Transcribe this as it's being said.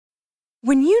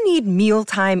When you need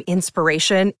mealtime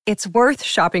inspiration, it's worth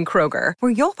shopping Kroger,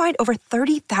 where you'll find over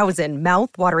 30,000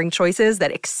 mouth-watering choices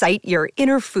that excite your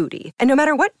inner foodie. And no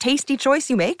matter what tasty choice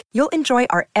you make, you'll enjoy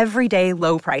our everyday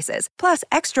low prices, plus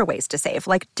extra ways to save,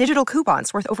 like digital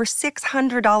coupons worth over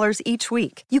 $600 each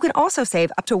week. You can also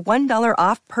save up to $1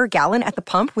 off per gallon at the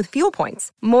pump with fuel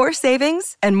points. More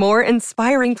savings and more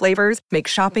inspiring flavors make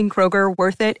shopping Kroger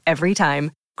worth it every time.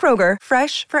 Kroger,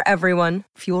 fresh for everyone.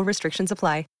 Fuel restrictions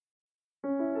apply.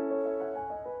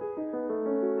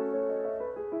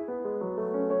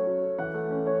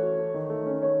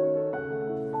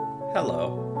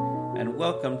 Hello, and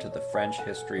welcome to the French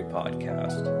History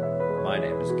Podcast. My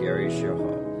name is Gary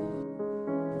Giraud.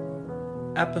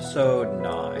 Episode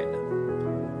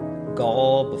 9,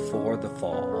 Gaul Before the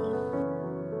Fall.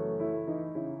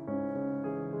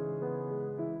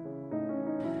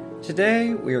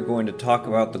 Today we are going to talk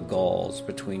about the Gauls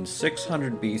between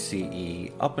 600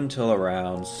 BCE up until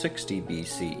around 60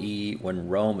 BCE when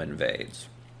Rome invades.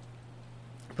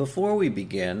 Before we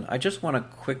begin, I just want to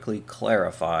quickly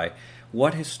clarify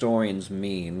what historians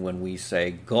mean when we say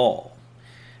Gaul.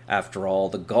 After all,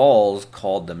 the Gauls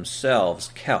called themselves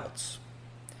Celts.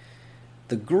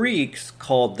 The Greeks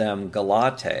called them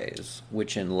Galates,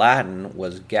 which in Latin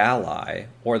was Galli,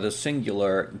 or the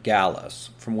singular Gallus,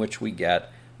 from which we get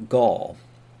Gaul.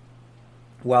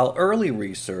 While early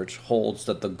research holds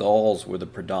that the Gauls were the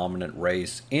predominant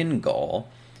race in Gaul,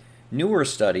 newer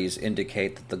studies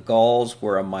indicate that the Gauls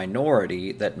were a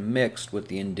minority that mixed with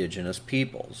the indigenous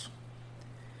peoples.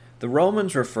 The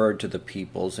Romans referred to the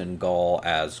peoples in Gaul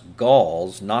as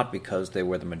Gauls not because they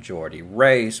were the majority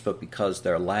race, but because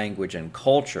their language and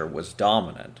culture was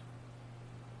dominant.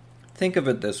 Think of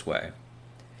it this way.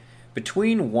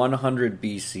 Between 100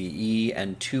 BCE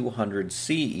and 200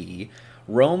 CE,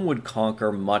 Rome would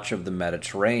conquer much of the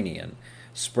Mediterranean,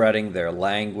 spreading their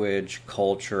language,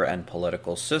 culture, and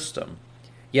political system.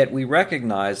 Yet we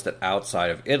recognize that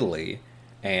outside of Italy,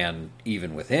 and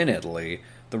even within Italy,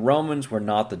 the Romans were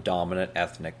not the dominant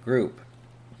ethnic group.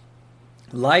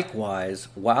 Likewise,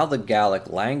 while the Gallic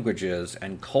languages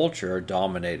and culture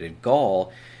dominated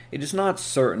Gaul, it is not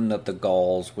certain that the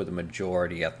Gauls were the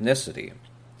majority ethnicity.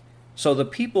 So the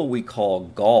people we call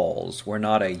Gauls were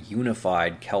not a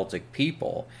unified Celtic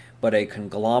people, but a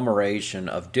conglomeration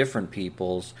of different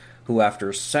peoples who,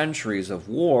 after centuries of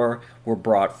war, were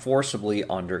brought forcibly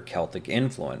under Celtic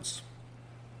influence.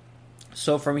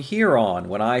 So from here on,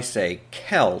 when I say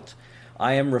Celt,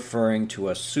 I am referring to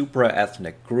a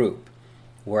supra-ethnic group,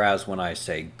 whereas when I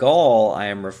say Gaul, I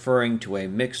am referring to a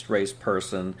mixed-race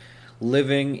person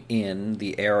living in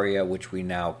the area which we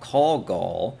now call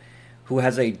Gaul, who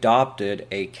has adopted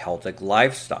a Celtic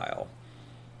lifestyle.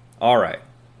 All right.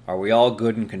 Are we all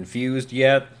good and confused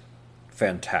yet?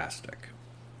 Fantastic.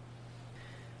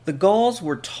 The Gauls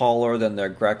were taller than their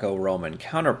Greco-Roman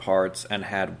counterparts and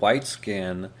had white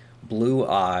skin, blue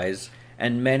eyes,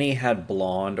 and many had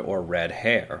blonde or red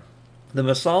hair. The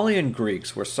Massalian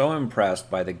Greeks were so impressed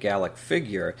by the Gallic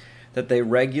figure that they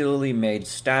regularly made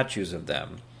statues of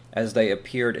them, as they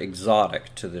appeared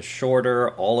exotic to the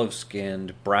shorter,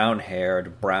 olive-skinned,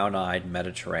 brown-haired, brown-eyed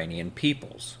Mediterranean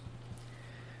peoples.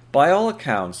 By all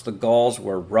accounts, the Gauls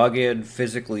were rugged,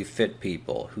 physically fit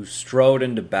people who strode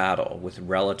into battle with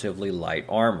relatively light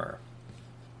armor.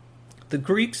 The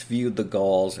Greeks viewed the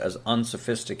Gauls as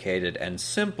unsophisticated and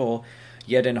simple,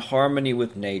 yet in harmony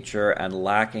with nature and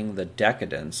lacking the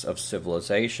decadence of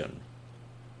civilization.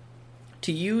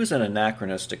 To use an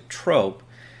anachronistic trope,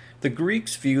 the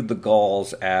Greeks viewed the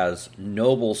Gauls as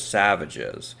noble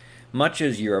savages, much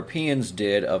as Europeans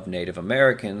did of Native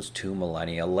Americans 2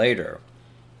 millennia later.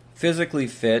 Physically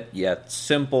fit, yet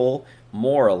simple,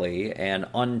 morally, and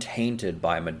untainted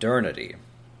by modernity.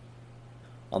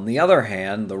 On the other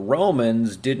hand, the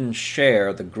Romans didn't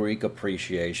share the Greek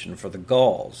appreciation for the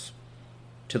Gauls.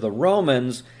 To the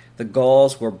Romans, the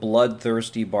Gauls were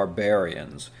bloodthirsty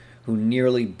barbarians who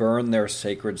nearly burned their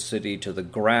sacred city to the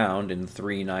ground in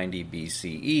 390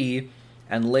 BCE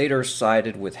and later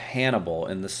sided with Hannibal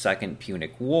in the Second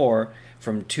Punic War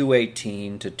from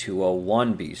 218 to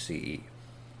 201 BCE.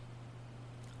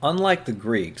 Unlike the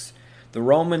Greeks, the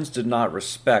Romans did not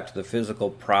respect the physical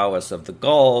prowess of the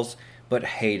Gauls, but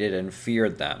hated and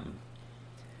feared them.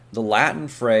 The Latin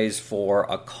phrase for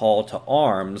a call to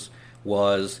arms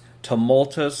was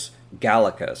tumultus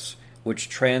Gallicus, which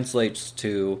translates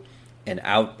to an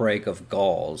outbreak of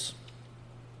Gauls.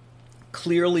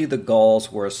 Clearly the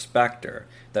Gauls were a specter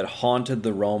that haunted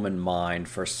the Roman mind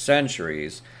for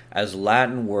centuries, as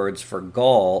Latin words for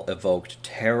Gaul evoked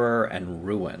terror and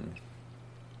ruin.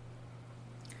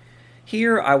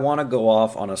 Here I want to go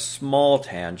off on a small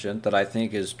tangent that I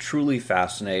think is truly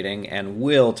fascinating and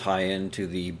will tie into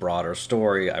the broader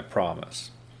story, I promise.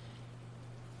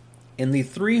 In the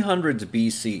 300s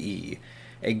BCE,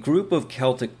 a group of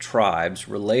Celtic tribes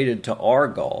related to our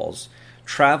Gauls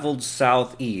traveled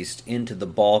southeast into the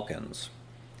Balkans.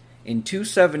 In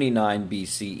 279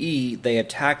 BCE, they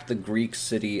attacked the Greek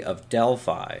city of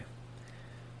Delphi.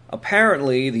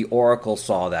 Apparently, the oracle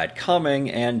saw that coming,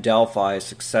 and Delphi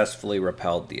successfully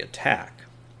repelled the attack.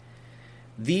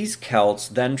 These Celts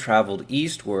then traveled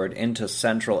eastward into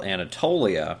central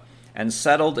Anatolia and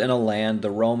settled in a land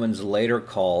the Romans later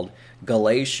called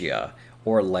Galatia,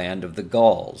 or Land of the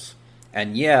Gauls.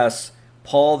 And yes,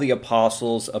 Paul the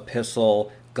Apostle's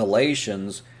epistle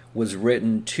Galatians was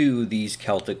written to these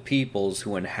Celtic peoples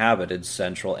who inhabited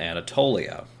central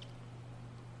Anatolia.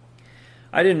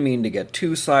 I didn't mean to get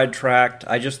too sidetracked.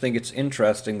 I just think it's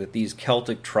interesting that these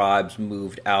Celtic tribes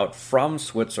moved out from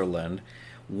Switzerland,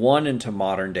 one into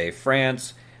modern-day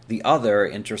France, the other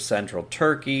into central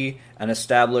Turkey, and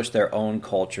established their own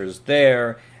cultures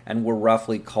there, and were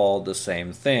roughly called the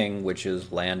same thing, which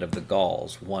is Land of the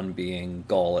Gauls, one being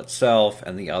Gaul itself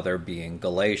and the other being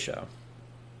Galatia.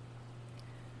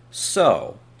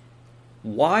 So,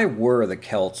 why were the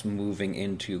Celts moving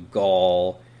into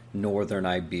Gaul, northern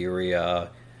Iberia,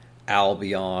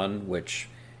 Albion, which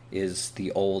is the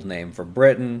old name for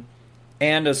Britain,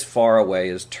 and as far away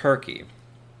as Turkey?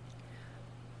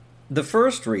 The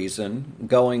first reason,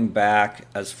 going back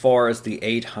as far as the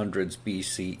 800s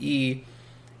BCE,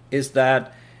 is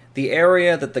that the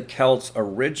area that the Celts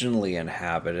originally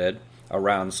inhabited,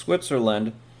 around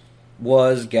Switzerland,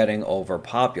 was getting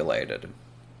overpopulated.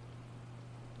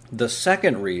 The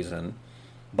second reason,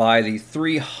 by the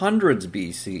 300s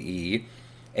BCE,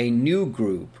 a new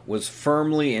group was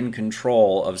firmly in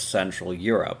control of Central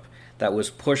Europe that was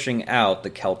pushing out the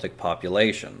Celtic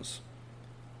populations: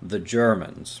 the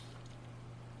Germans.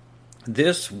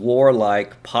 This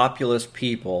warlike, populous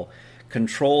people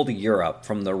controlled Europe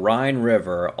from the Rhine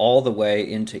River all the way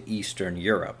into Eastern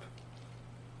Europe.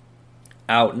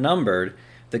 Outnumbered,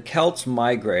 the Celts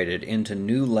migrated into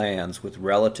new lands with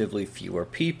relatively fewer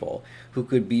people, who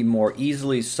could be more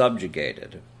easily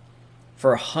subjugated.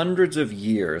 For hundreds of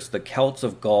years, the Celts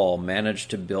of Gaul managed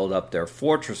to build up their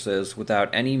fortresses without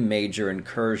any major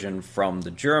incursion from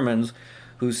the Germans,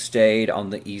 who stayed on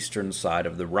the eastern side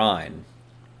of the Rhine.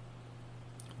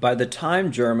 By the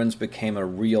time Germans became a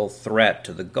real threat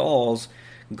to the Gauls,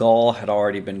 Gaul had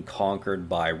already been conquered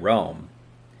by Rome.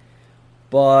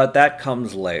 But that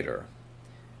comes later.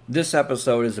 This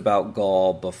episode is about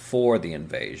Gaul before the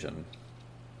invasion.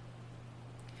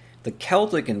 The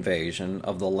Celtic invasion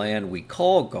of the land we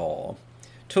call Gaul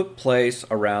took place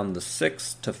around the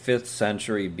 6th to 5th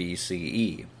century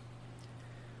BCE.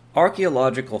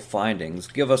 Archaeological findings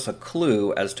give us a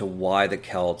clue as to why the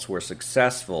Celts were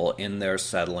successful in their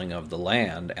settling of the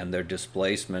land and their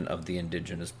displacement of the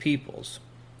indigenous peoples.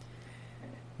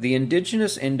 The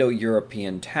indigenous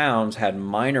Indo-European towns had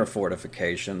minor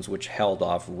fortifications which held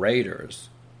off raiders.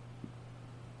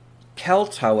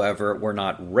 Celts, however, were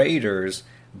not raiders,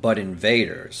 but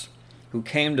invaders, who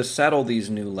came to settle these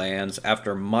new lands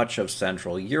after much of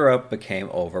Central Europe became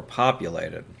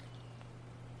overpopulated.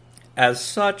 As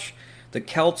such, the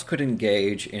Celts could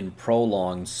engage in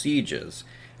prolonged sieges,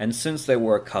 and since they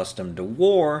were accustomed to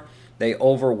war, they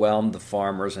overwhelmed the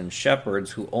farmers and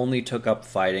shepherds who only took up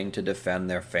fighting to defend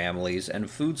their families and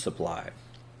food supply.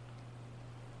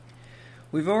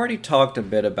 We've already talked a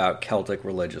bit about Celtic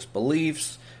religious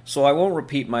beliefs, so I won't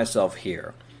repeat myself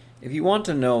here. If you want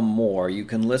to know more, you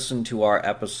can listen to our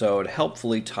episode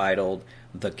helpfully titled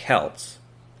The Celts.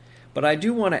 But I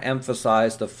do want to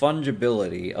emphasize the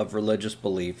fungibility of religious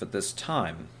belief at this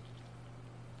time.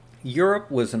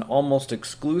 Europe was an almost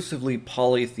exclusively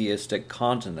polytheistic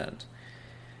continent.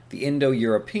 The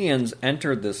Indo-Europeans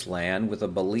entered this land with a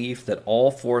belief that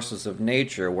all forces of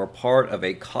nature were part of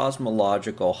a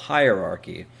cosmological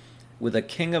hierarchy, with a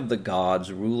king of the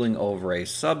gods ruling over a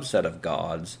subset of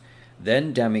gods,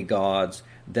 then demigods,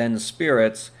 then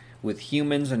spirits, with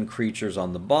humans and creatures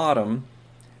on the bottom,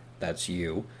 that's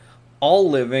you, all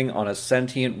living on a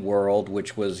sentient world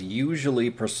which was usually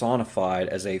personified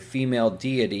as a female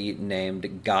deity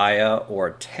named Gaia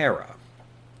or Terra.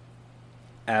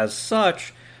 As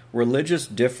such, religious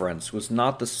difference was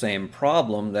not the same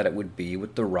problem that it would be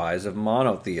with the rise of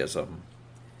monotheism.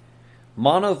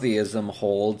 Monotheism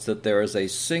holds that there is a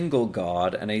single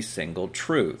God and a single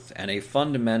truth, and a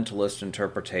fundamentalist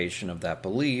interpretation of that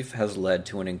belief has led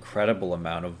to an incredible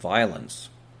amount of violence.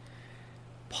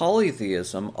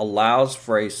 Polytheism allows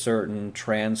for a certain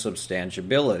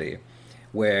transubstantiability,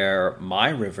 where my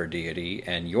river deity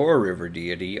and your river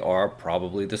deity are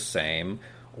probably the same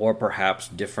or perhaps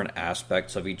different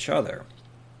aspects of each other.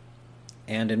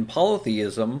 And in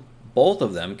polytheism, both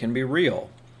of them can be real.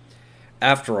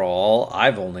 After all,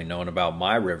 I've only known about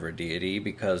my river deity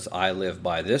because I live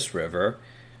by this river,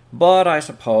 but I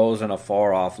suppose in a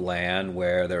far-off land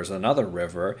where there's another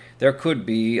river, there could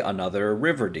be another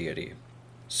river deity.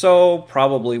 So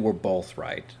probably we're both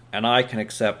right, and I can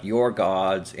accept your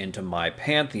gods into my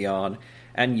pantheon,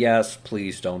 and yes,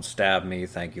 please don't stab me,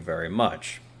 thank you very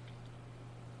much.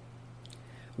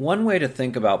 One way to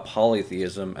think about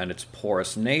polytheism and its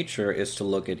porous nature is to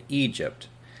look at Egypt.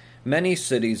 Many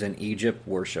cities in Egypt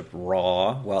worshipped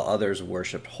Ra, while others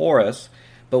worshipped Horus,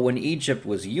 but when Egypt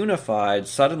was unified,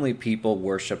 suddenly people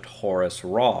worshipped Horus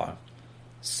Ra.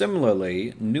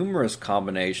 Similarly, numerous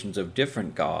combinations of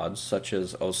different gods, such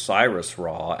as Osiris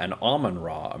Ra and Amun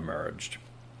Ra, emerged.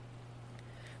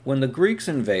 When the Greeks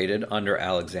invaded under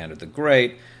Alexander the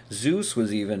Great, Zeus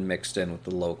was even mixed in with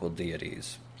the local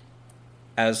deities.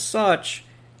 As such,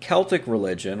 Celtic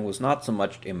religion was not so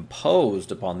much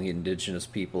imposed upon the indigenous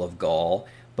people of Gaul,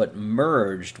 but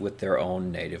merged with their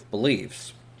own native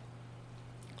beliefs.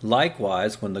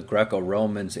 Likewise, when the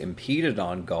Greco-Romans impeded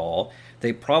on Gaul,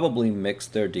 they probably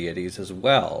mixed their deities as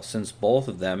well, since both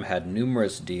of them had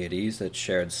numerous deities that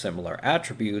shared similar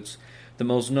attributes, the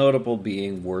most notable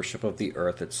being worship of the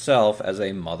earth itself as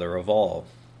a mother of all.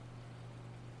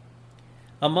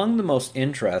 Among the most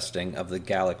interesting of the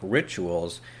Gallic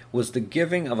rituals was the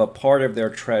giving of a part of their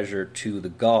treasure to the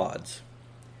gods.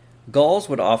 Gauls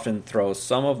would often throw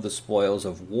some of the spoils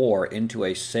of war into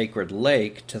a sacred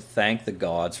lake to thank the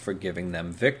gods for giving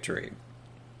them victory.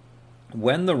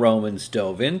 When the Romans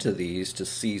dove into these to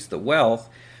seize the wealth,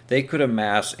 they could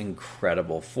amass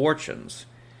incredible fortunes.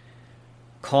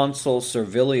 Consul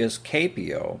Servilius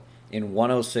Caepio, in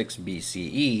 106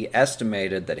 BCE,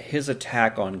 estimated that his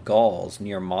attack on Gauls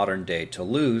near modern-day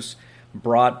Toulouse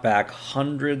brought back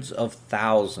hundreds of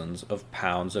thousands of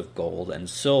pounds of gold and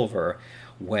silver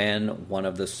when one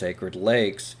of the sacred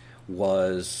lakes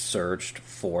was searched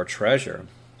for treasure.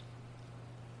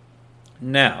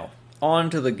 Now,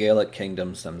 on to the Gallic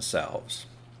kingdoms themselves.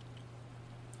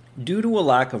 Due to a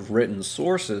lack of written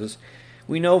sources,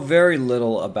 we know very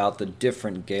little about the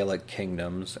different Gallic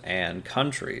kingdoms and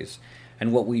countries,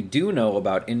 and what we do know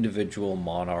about individual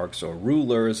monarchs or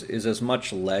rulers is as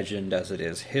much legend as it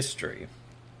is history.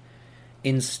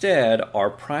 Instead,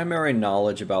 our primary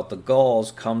knowledge about the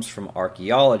Gauls comes from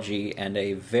archaeology and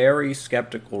a very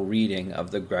skeptical reading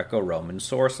of the Greco-Roman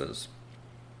sources.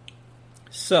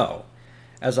 So,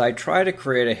 as I try to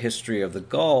create a history of the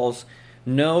Gauls,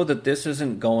 know that this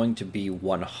isn't going to be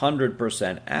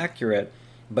 100% accurate,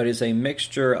 but is a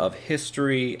mixture of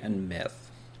history and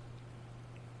myth.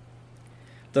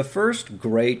 The first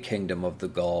great kingdom of the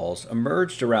Gauls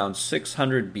emerged around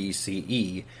 600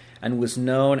 BCE and was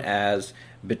known as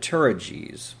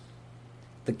Bituriges.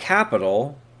 The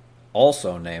capital,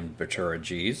 also named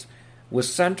Bituriges,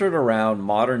 was centered around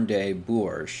modern-day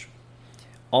Bourges,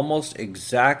 almost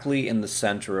exactly in the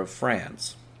center of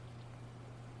France.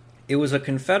 It was a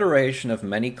confederation of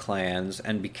many clans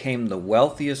and became the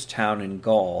wealthiest town in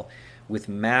Gaul, with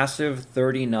massive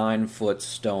 39-foot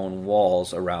stone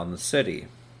walls around the city.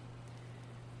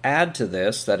 Add to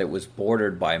this that it was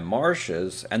bordered by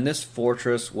marshes, and this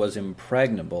fortress was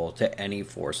impregnable to any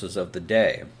forces of the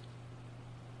day.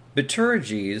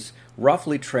 Bituriges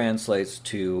roughly translates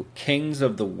to Kings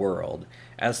of the World,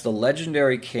 as the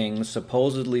legendary kings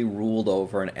supposedly ruled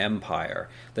over an empire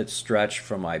that stretched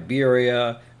from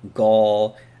Iberia,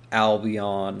 Gaul,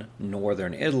 Albion,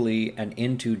 northern Italy, and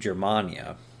into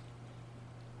Germania.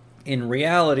 In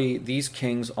reality, these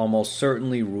kings almost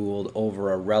certainly ruled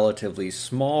over a relatively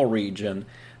small region,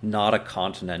 not a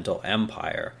continental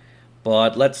empire.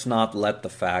 But let's not let the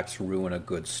facts ruin a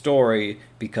good story,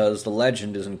 because the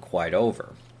legend isn't quite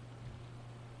over.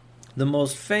 The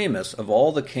most famous of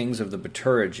all the kings of the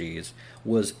Bituriges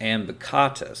was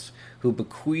Ambicatus, who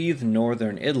bequeathed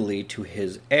northern Italy to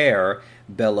his heir,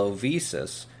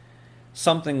 Bellovesus,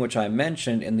 something which I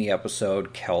mentioned in the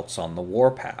episode Celts on the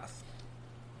Warpath.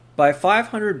 By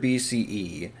 500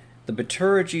 BCE, the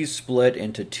Bituriges split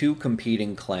into two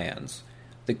competing clans,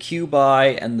 the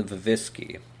Cubi and the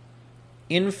Vivisci.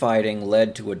 Infighting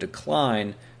led to a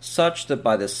decline such that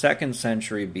by the 2nd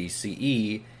century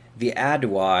BCE, the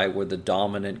Aedui were the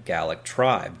dominant Gallic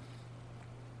tribe.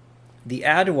 The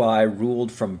Aedui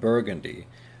ruled from Burgundy,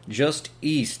 just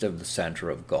east of the center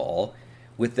of Gaul,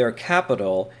 with their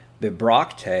capital,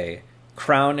 Bibracte,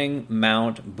 crowning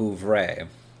Mount Bouvray.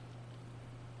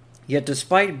 Yet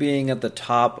despite being at the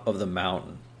top of the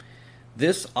mountain,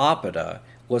 This oppida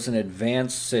was an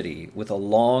advanced city with a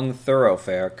long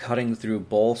thoroughfare cutting through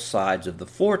both sides of the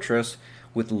fortress,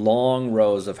 with long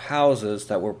rows of houses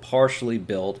that were partially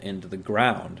built into the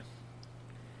ground.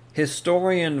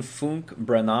 Historian Funk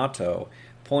Brenato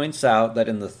points out that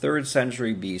in the 3rd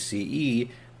century BCE,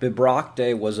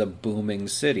 Bibracte was a booming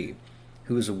city,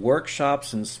 whose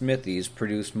workshops and smithies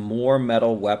produced more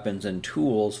metal weapons and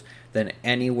tools than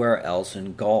anywhere else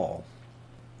in Gaul.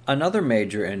 Another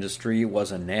major industry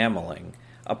was enameling,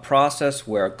 a process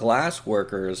where glass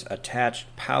workers attached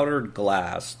powdered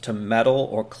glass to metal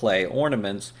or clay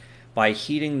ornaments by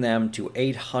heating them to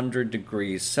 800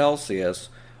 degrees Celsius,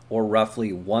 or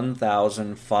roughly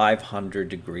 1,500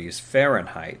 degrees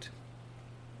Fahrenheit.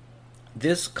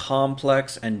 This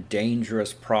complex and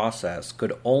dangerous process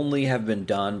could only have been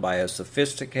done by a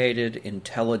sophisticated,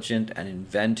 intelligent, and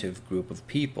inventive group of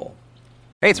people.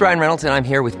 Hey, it's Ryan Reynolds, and I'm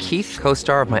here with Keith,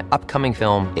 co-star of my upcoming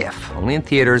film, If, only in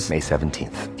theaters May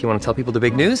 17th. Do you want to tell people the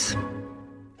big news?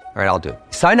 All right, I'll do it.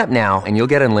 Sign up now and you'll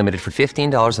get unlimited for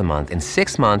 $15 a month and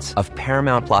 6 months of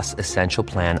Paramount Plus Essential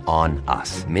Plan on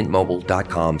us.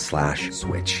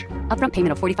 MintMobile.com/switch. Upfront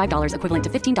payment of $45 equivalent to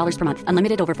 $15 per month.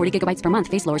 Unlimited over 40 gigabytes per month.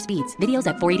 Face lower speeds. Videos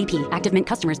at 480p. Active Mint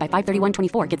customers by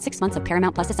 531.24 get 6 months of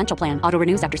Paramount Plus Essential Plan. Auto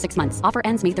renews after 6 months. Offer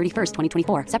ends May 31st,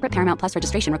 2024. Separate Paramount Plus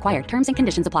registration required. Terms and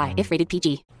conditions apply if rated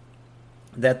PG.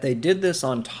 That they did this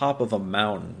on top of a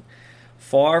mountain,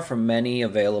 far from many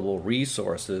available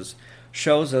resources,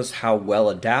 shows us how well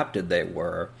adapted they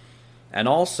were, and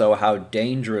also how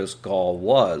dangerous Gaul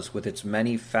was with its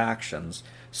many factions,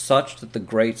 such that the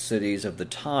great cities of the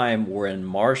time were in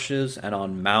marshes and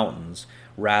on mountains,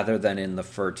 rather than in the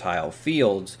fertile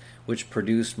fields, which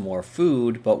produced more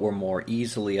food but were more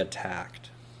easily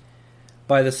attacked.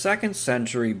 By the 2nd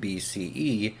century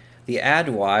BCE, the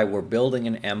Aedui were building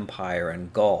an empire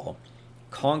in Gaul,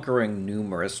 conquering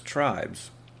numerous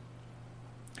tribes.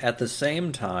 At the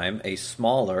same time, a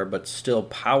smaller but still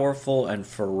powerful and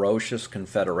ferocious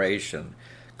confederation,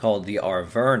 called the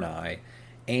Arverni,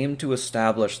 aimed to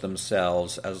establish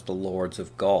themselves as the lords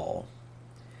of Gaul.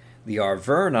 The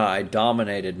Arverni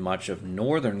dominated much of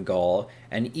northern Gaul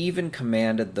and even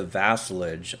commanded the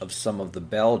vassalage of some of the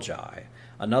Belgae,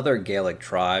 another Gallic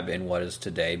tribe in what is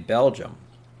today Belgium.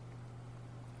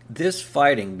 This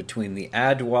fighting between the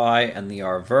Aedui and the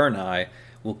Arverni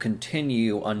will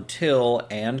continue until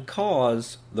and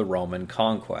cause the Roman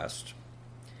conquest.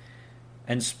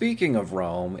 And speaking of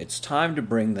Rome, it's time to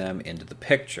bring them into the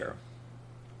picture.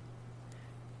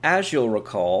 As you'll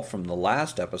recall from the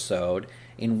last episode,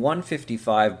 in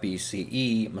 155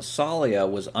 BCE, Massalia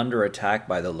was under attack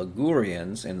by the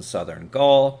Ligurians in southern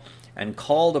Gaul and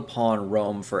called upon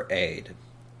Rome for aid.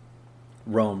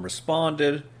 Rome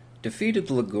responded, defeated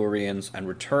the Ligurians, and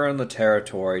returned the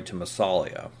territory to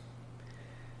Massalia.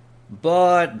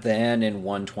 But then in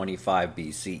 125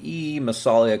 BCE,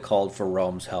 Massalia called for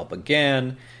Rome's help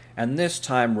again, and this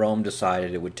time Rome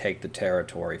decided it would take the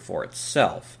territory for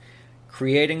itself,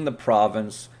 creating the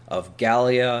province of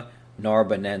Gallia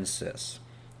Narbonensis,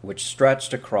 which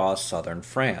stretched across southern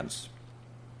France.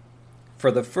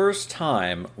 For the first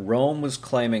time, Rome was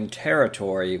claiming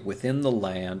territory within the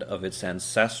land of its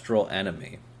ancestral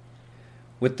enemy.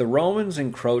 With the Romans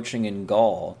encroaching in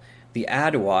Gaul, the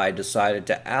Aedui decided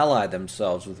to ally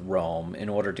themselves with Rome in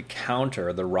order to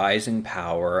counter the rising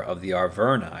power of the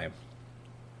Arverni.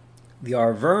 The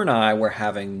Arverni were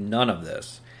having none of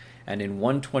this, and in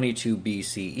 122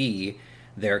 BCE,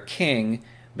 their king,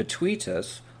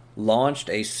 Bituitus, launched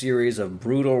a series of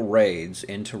brutal raids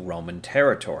into Roman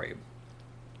territory.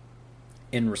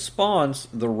 In response,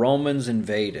 the Romans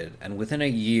invaded, and within a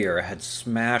year had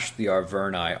smashed the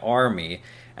Arverni army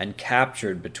and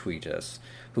captured Bituitus,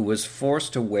 who was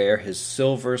forced to wear his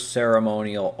silver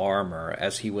ceremonial armor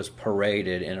as he was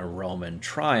paraded in a Roman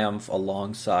triumph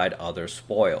alongside other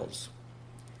spoils.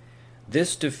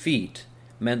 This defeat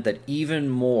meant that even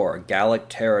more Gallic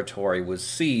territory was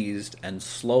seized, and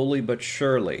slowly but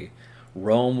surely,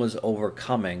 Rome was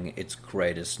overcoming its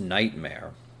greatest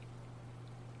nightmare.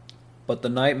 But the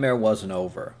nightmare wasn't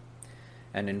over,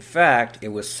 and in fact, it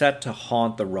was set to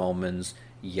haunt the Romans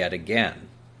yet again.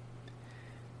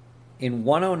 In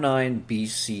 109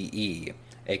 BCE,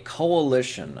 a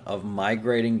coalition of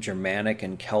migrating Germanic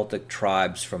and Celtic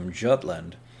tribes from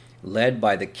Jutland, led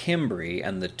by the Cimbri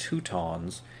and the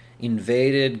Teutons,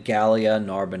 invaded Gallia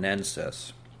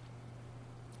Narbonensis.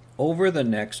 Over the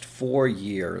next 4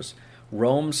 years,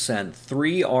 Rome sent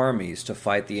 3 armies to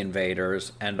fight the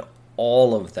invaders, and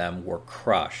all of them were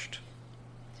crushed.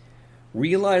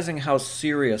 Realizing how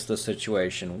serious the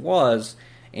situation was,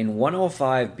 in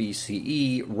 105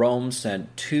 BCE, Rome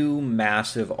sent 2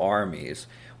 massive armies,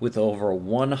 with over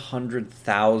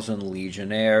 100,000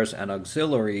 legionnaires and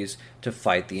auxiliaries to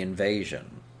fight the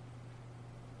invasion.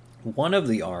 One of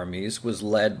the armies was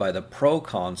led by the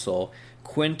proconsul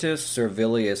Quintus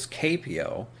Servilius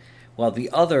Caepio, while the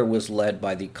other was led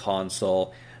by the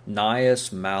consul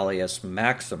Gnaeus Malleus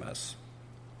Maximus.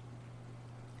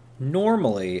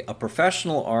 Normally, a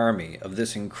professional army of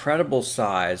this incredible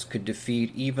size could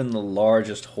defeat even the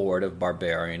largest horde of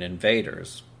barbarian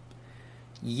invaders.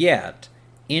 Yet,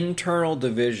 internal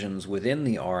divisions within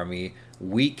the army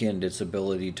weakened its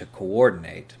ability to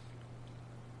coordinate.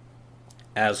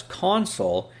 As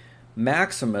consul,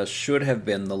 Maximus should have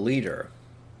been the leader.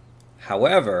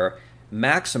 However,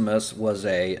 Maximus was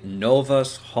a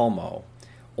novus homo,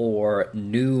 or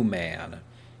new man,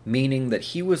 meaning that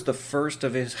he was the first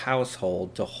of his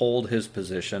household to hold his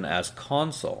position as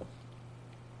consul.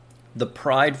 The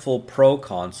prideful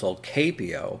proconsul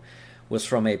Caepio was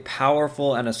from a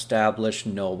powerful and established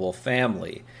noble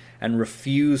family, and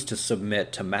refused to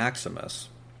submit to Maximus.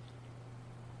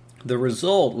 The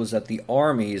result was that the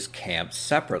armies camped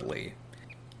separately.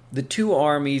 The two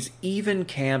armies even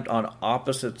camped on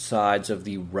opposite sides of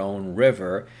the Rhone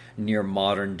River near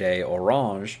modern-day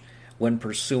Orange when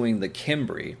pursuing the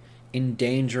Cimbri,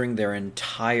 endangering their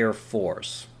entire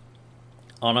force.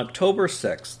 On October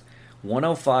 6,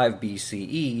 105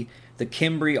 BCE, the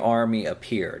Cimbri army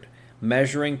appeared,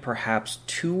 measuring perhaps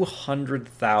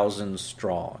 200,000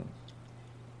 strong.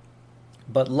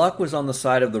 But luck was on the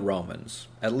side of the Romans,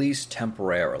 at least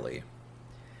temporarily.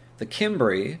 The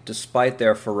Cimbri, despite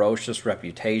their ferocious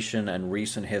reputation and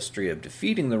recent history of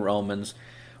defeating the Romans,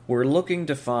 were looking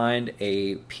to find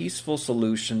a peaceful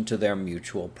solution to their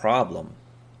mutual problem.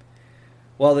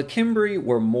 While the Cimbri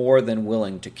were more than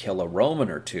willing to kill a Roman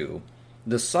or two,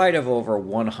 the sight of over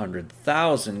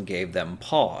 100,000 gave them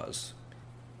pause.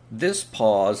 This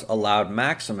pause allowed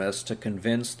Maximus to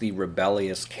convince the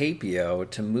rebellious Caepio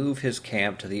to move his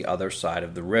camp to the other side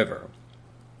of the river.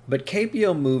 But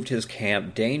Caepio moved his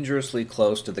camp dangerously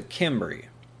close to the Cimbri,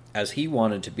 as he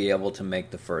wanted to be able to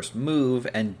make the first move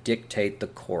and dictate the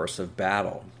course of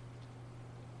battle.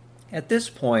 At this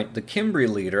point, the Cimbri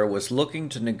leader was looking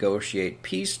to negotiate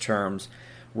peace terms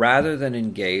rather than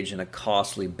engage in a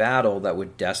costly battle that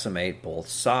would decimate both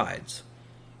sides.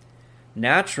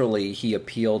 Naturally, he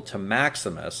appealed to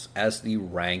Maximus as the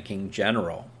ranking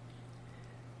general.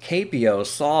 Caepio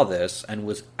saw this and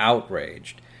was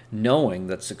outraged, knowing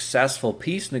that successful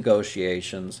peace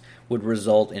negotiations would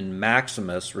result in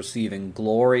Maximus receiving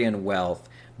glory and wealth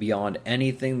beyond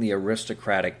anything the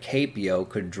aristocratic Caepio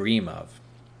could dream of.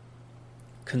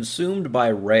 Consumed by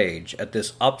rage at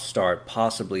this upstart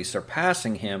possibly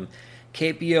surpassing him,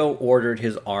 Caepio ordered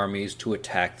his armies to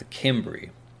attack the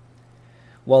Cimbri.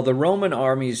 While the Roman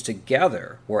armies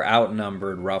together were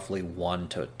outnumbered roughly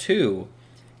 1-2,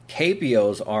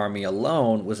 Caepio's army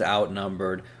alone was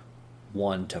outnumbered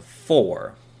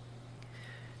 1-4.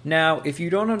 Now, if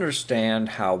you don't understand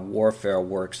how warfare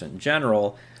works in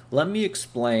general, let me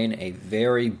explain a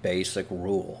very basic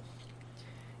rule.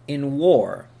 In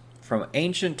war, from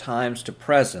ancient times to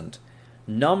present,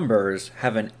 numbers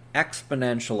have an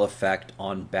exponential effect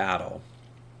on battle.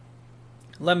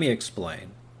 Let me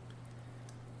explain.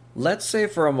 Let's say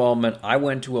for a moment I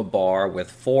went to a bar with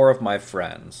 4 of my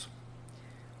friends.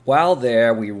 While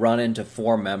there, we run into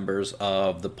 4 members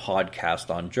of the podcast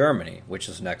on Germany, which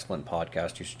is an excellent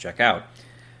podcast you should check out.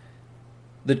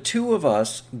 The 2 of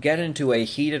us get into a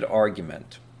heated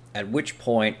argument, at which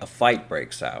point a fight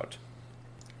breaks out.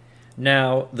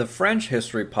 Now, the French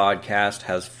History podcast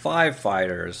has 5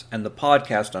 fighters, and the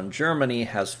podcast on Germany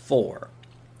has 4.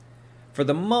 For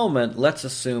the moment, let's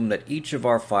assume that each of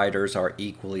our fighters are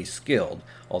equally skilled,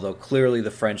 although clearly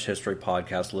the French History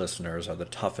Podcast listeners are the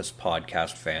toughest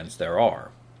podcast fans there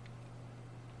are.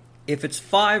 If it's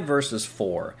 5 versus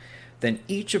 4, then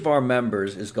each of our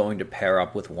members is going to pair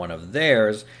up with one of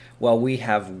theirs, while we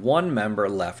have one member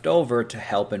left over to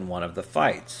help in one of the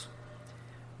fights.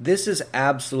 This is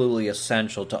absolutely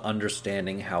essential to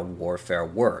understanding how warfare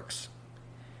works.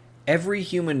 Every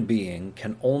human being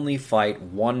can only fight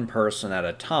one person at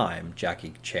a time,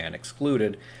 Jackie Chan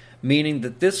excluded, meaning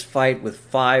that this fight with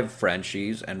 5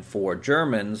 Frenchies and 4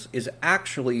 Germans is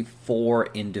actually 4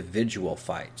 individual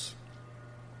fights.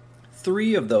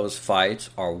 3 of those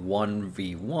fights are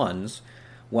 1v1s,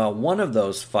 while one of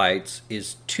those fights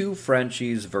is 2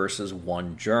 Frenchies versus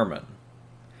 1 German.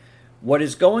 What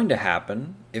is going to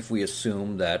happen, if we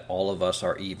assume that all of us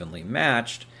are evenly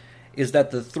matched, is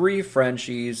that the 3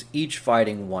 Frenchies, each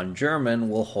fighting 1 German,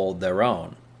 will hold their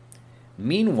own.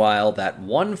 Meanwhile, that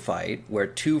one fight, where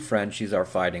 2 Frenchies are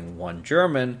fighting 1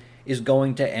 German, is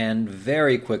going to end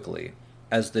very quickly,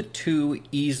 as the two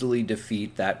easily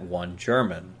defeat that one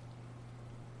German.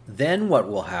 Then what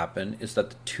will happen is that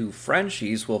the two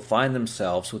Frenchies will find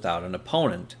themselves without an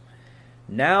opponent.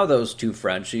 Now those two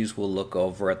Frenchies will look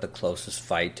over at the closest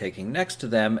fight taking next to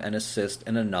them and assist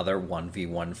in another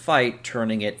 1v1 fight,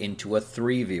 turning it into a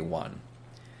 3v1.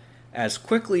 As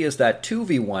quickly as that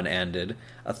 2v1 ended,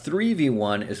 a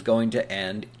 3v1 is going to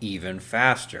end even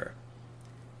faster.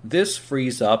 This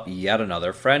frees up yet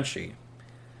another Frenchie.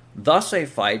 Thus a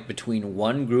fight between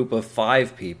one group of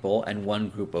 5 people and one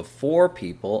group of 4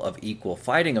 people of equal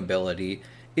fighting ability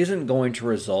isn't going to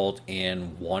result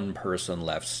in one person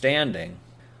left standing.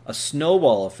 A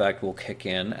snowball effect will kick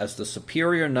in as the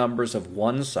superior numbers of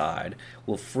one side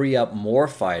will free up more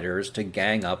fighters to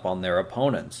gang up on their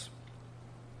opponents.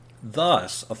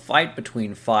 Thus, a fight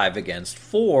between 5 against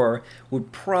 4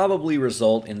 would probably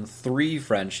result in 3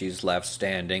 Frenchies left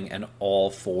standing and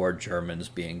all 4 Germans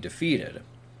being defeated.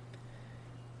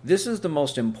 This is the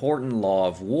most important law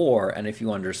of war, and if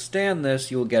you understand this,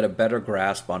 you will get a better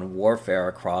grasp on warfare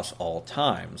across all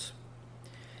times.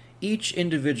 Each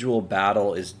individual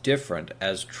battle is different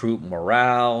as troop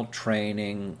morale,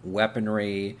 training,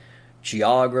 weaponry,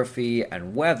 geography,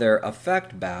 and weather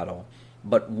affect battle,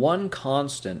 but one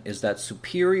constant is that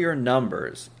superior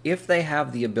numbers, if they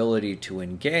have the ability to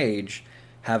engage,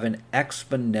 have an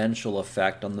exponential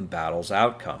effect on the battle's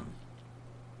outcome.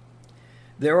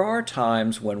 There are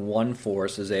times when one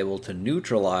force is able to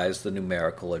neutralize the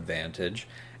numerical advantage,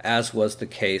 as was the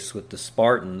case with the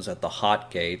Spartans at the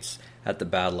Hot Gates at the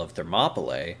Battle of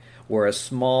Thermopylae, where a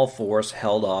small force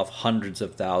held off hundreds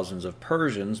of thousands of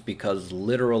Persians because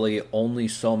literally only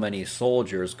so many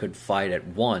soldiers could fight at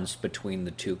once between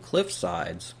the two cliff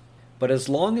sides. But as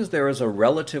long as there is a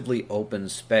relatively open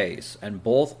space and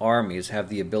both armies have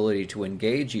the ability to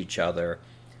engage each other,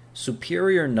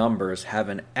 superior numbers have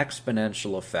an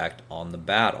exponential effect on the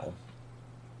battle.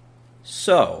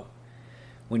 So,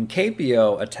 when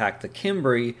Caepio attacked the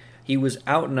Cimbri, he was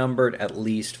outnumbered at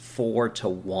least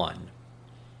 4-1.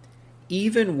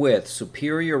 Even with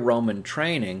superior Roman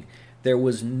training, there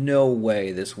was no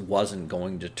way this wasn't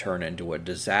going to turn into a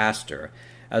disaster,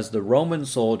 as the Roman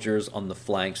soldiers on the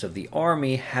flanks of the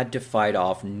army had to fight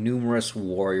off numerous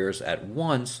warriors at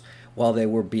once while they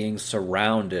were being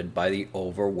surrounded by the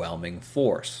overwhelming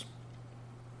force.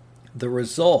 The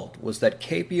result was that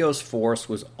Caepio's force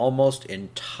was almost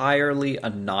entirely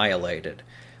annihilated,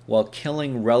 while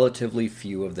killing relatively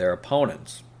few of their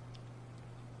opponents.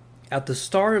 At the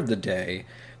start of the day,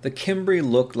 the Cimbri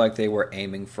looked like they were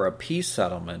aiming for a peace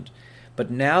settlement, but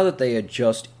now that they had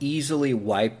just easily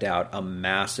wiped out a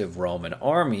massive Roman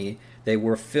army, they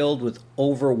were filled with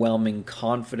overwhelming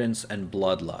confidence and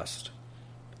bloodlust.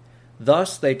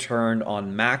 Thus they turned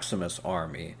on Maximus'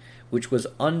 army, which was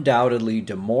undoubtedly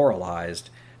demoralized,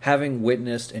 having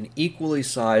witnessed an equally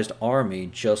sized army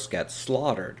just get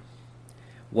slaughtered.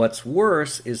 What's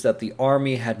worse is that the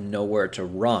army had nowhere to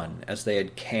run, as they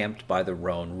had camped by the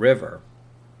Rhone River.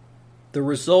 The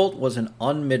result was an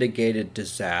unmitigated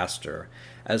disaster,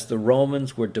 as the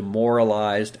Romans were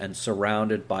demoralized and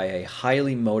surrounded by a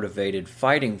highly motivated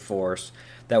fighting force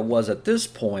that was at this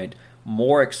point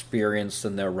more experienced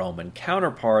than their Roman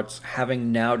counterparts,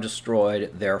 having now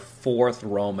destroyed their 4th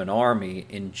Roman army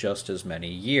in just as many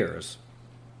years.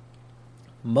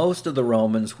 Most of the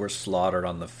Romans were slaughtered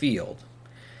on the field.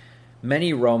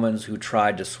 Many Romans who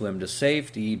tried to swim to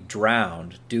safety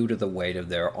drowned due to the weight of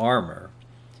their armor.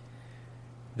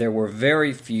 There were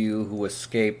very few who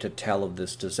escaped to tell of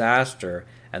this disaster,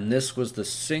 and this was the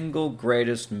single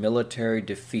greatest military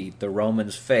defeat the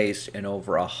Romans faced in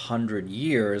over 100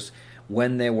 years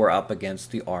when they were up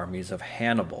against the armies of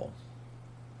Hannibal.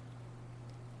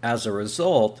 As a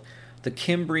result, the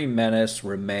Cimbri menace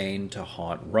remained to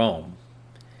haunt Rome.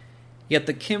 Yet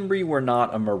the Cimbri were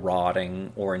not a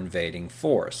marauding or invading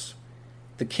force.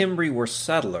 The Cimbri were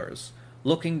settlers,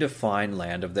 looking to find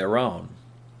land of their own.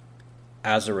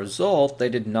 As a result, they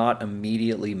did not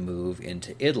immediately move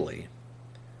into Italy.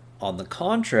 On the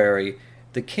contrary,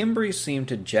 the Cimbri seemed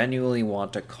to genuinely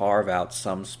want to carve out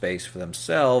some space for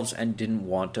themselves and didn't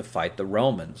want to fight the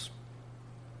Romans.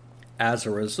 As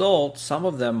a result, some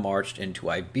of them marched into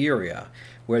Iberia,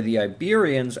 where the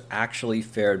Iberians actually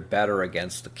fared better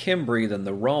against the Cimbri than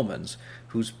the Romans,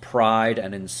 whose pride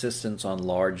and insistence on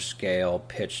large-scale,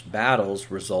 pitched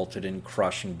battles resulted in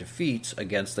crushing defeats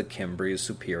against the Cimbri's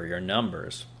superior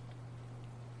numbers.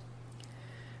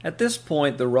 At this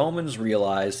point, the Romans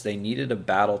realized they needed a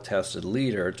battle-tested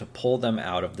leader to pull them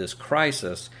out of this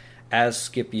crisis, as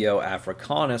Scipio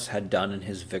Africanus had done in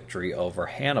his victory over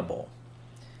Hannibal.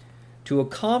 To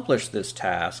accomplish this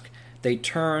task, they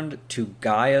turned to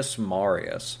Gaius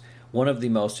Marius, one of the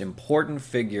most important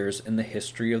figures in the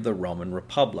history of the Roman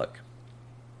Republic.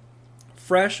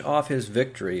 Fresh off his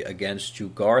victory against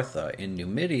Jugurtha in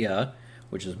Numidia,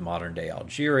 which is modern-day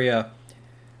Algeria,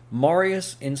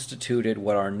 Marius instituted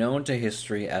what are known to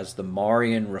history as the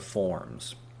Marian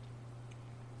Reforms.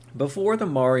 Before the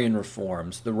Marian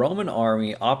Reforms, the Roman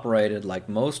army operated like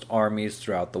most armies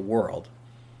throughout the world.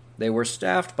 They were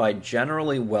staffed by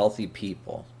generally wealthy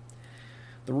people.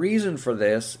 The reason for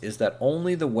this is that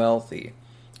only the wealthy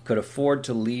could afford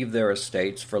to leave their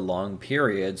estates for long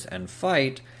periods and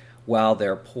fight while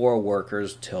their poor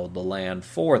workers tilled the land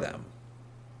for them.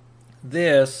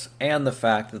 This, and the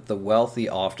fact that the wealthy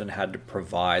often had to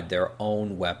provide their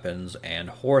own weapons and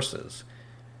horses.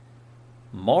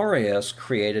 Marius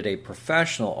created a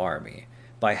professional army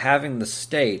by having the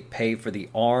state pay for the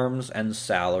arms and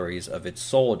salaries of its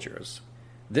soldiers.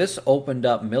 This opened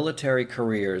up military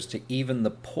careers to even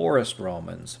the poorest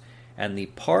Romans, and the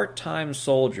part-time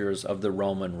soldiers of the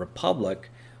Roman Republic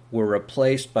were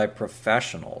replaced by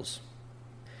professionals.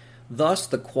 Thus,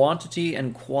 the quantity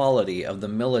and quality of the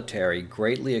military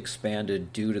greatly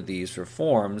expanded due to these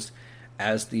reforms,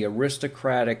 as the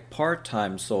aristocratic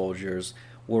part-time soldiers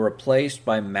were replaced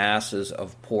by masses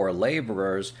of poor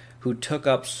laborers who took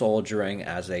up soldiering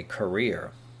as a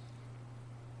career.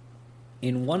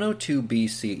 In 102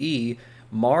 BCE,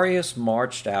 Marius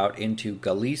marched out into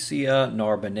Gallicia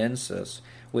Narbonensis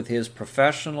with his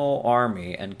professional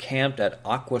army and camped at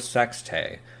Aqua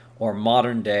Sextae, or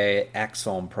modern-day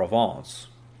Aix-en-Provence.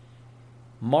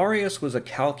 Marius was a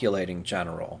calculating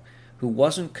general who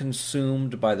wasn't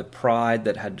consumed by the pride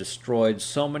that had destroyed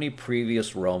so many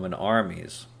previous Roman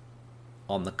armies.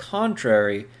 On the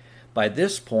contrary, by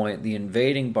this point the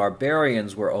invading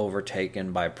barbarians were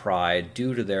overtaken by pride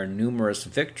due to their numerous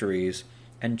victories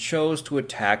and chose to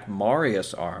attack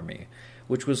Marius' army,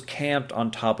 which was camped on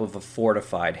top of a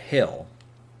fortified hill.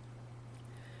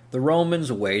 The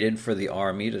Romans waited for the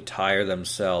army to tire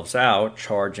themselves out,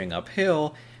 charging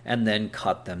uphill, and then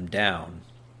cut them down.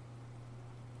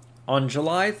 On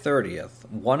July 30th,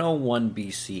 101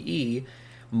 BCE,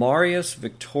 Marius'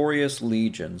 victorious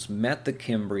legions met the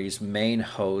Cimbris' main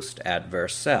host at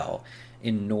Verceil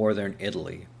in northern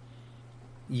Italy.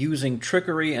 Using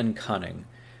trickery and cunning,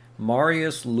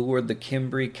 Marius lured the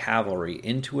Cimbri cavalry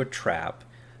into a trap,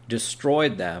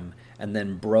 destroyed them, and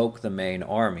then broke the main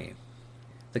army.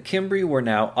 The Cimbri were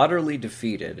now utterly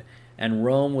defeated, and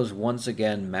Rome was once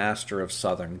again master of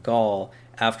southern Gaul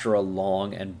after a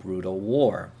long and brutal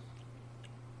war.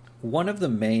 One of the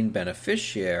main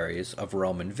beneficiaries of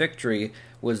Roman victory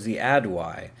was the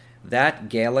Aedui, that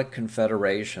Gallic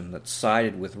confederation that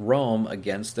sided with Rome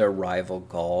against their rival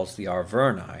Gauls, the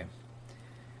Arverni.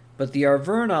 But the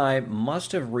Arverni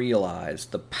must have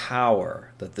realized the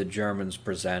power that the Germans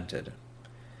presented.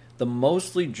 The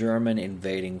mostly German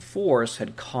invading force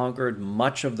had conquered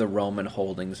much of the Roman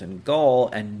holdings in Gaul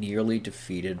and nearly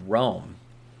defeated Rome.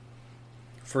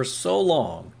 For so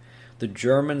long, the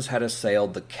Germans had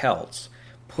assailed the Celts,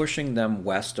 pushing them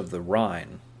west of the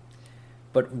Rhine.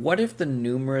 But what if the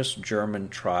numerous German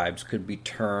tribes could be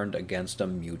turned against a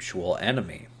mutual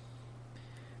enemy?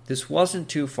 This wasn't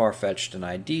too far-fetched an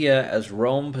idea, as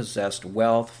Rome possessed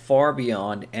wealth far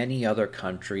beyond any other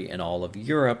country in all of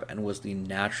Europe and was the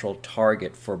natural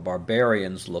target for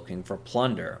barbarians looking for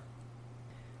plunder.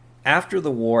 After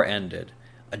the war ended,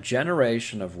 a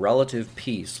generation of relative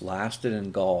peace lasted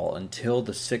in Gaul until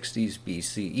the 60s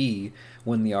BCE,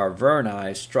 when the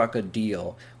Arverni struck a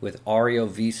deal with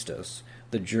Ariovistus,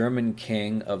 the German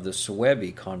king of the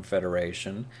Suebi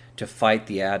Confederation, to fight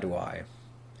the Aedui.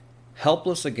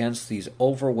 Helpless against these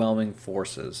overwhelming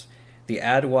forces, the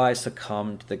Aedui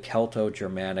succumbed to the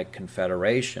Celto-Germanic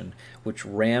Confederation, which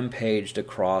rampaged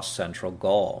across central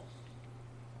Gaul.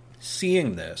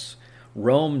 Seeing this,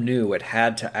 Rome knew it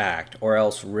had to act or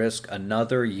else risk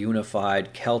another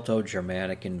unified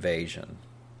Celto-Germanic invasion.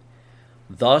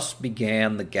 Thus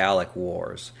began the Gallic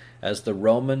Wars, as the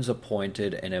Romans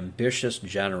appointed an ambitious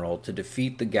general to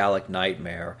defeat the Gallic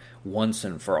nightmare once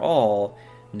and for all,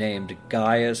 named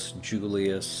Gaius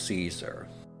Julius Caesar.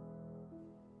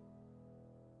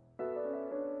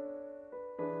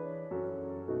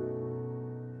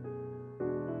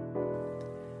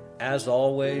 As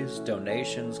always,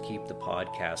 donations keep the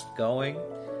podcast going,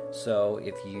 so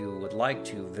if you would like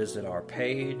to visit our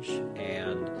page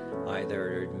and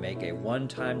either make a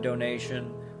one-time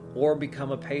donation or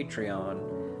become a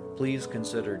Patreon, please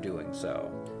consider doing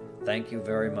so. Thank you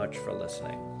very much for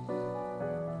listening.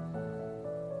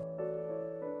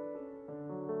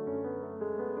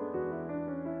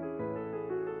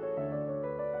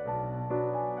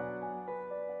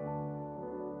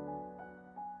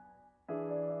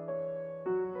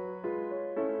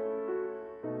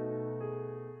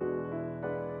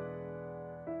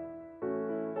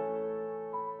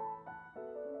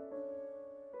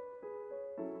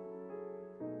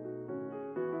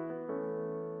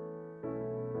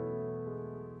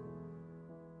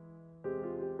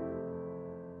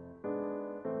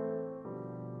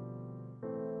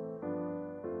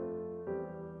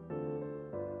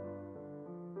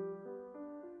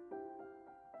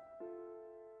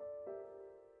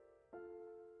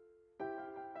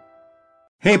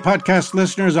 Hey, podcast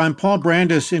listeners, I'm Paul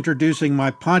Brandis introducing my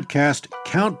podcast,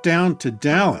 Countdown to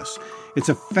Dallas. It's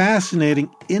a fascinating,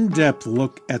 in-depth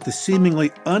look at the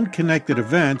seemingly unconnected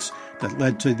events that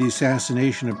led to the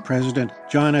assassination of President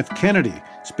John F. Kennedy.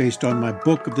 It's based on my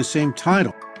book of the same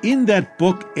title. In that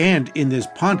book and in this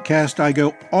podcast, I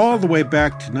go all the way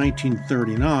back to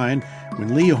 1939,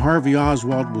 when Lee Harvey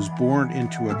Oswald was born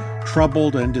into a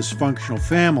troubled and dysfunctional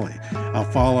family.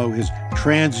 I'll follow his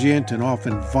transient and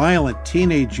often violent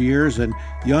teenage years and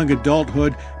young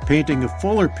adulthood, painting a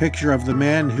fuller picture of the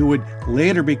man who would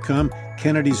later become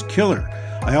Kennedy's killer.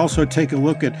 I also take a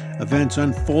look at events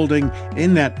unfolding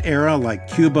in that era, like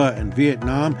Cuba and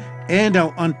Vietnam, and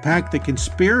I'll unpack the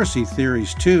conspiracy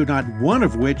theories too, not one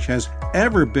of which has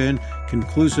ever been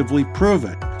conclusively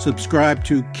proven. Subscribe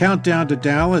to Countdown to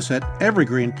Dallas at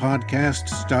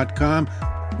evergreenpodcasts.com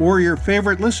or your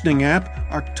favorite listening app,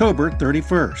 October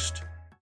 31st.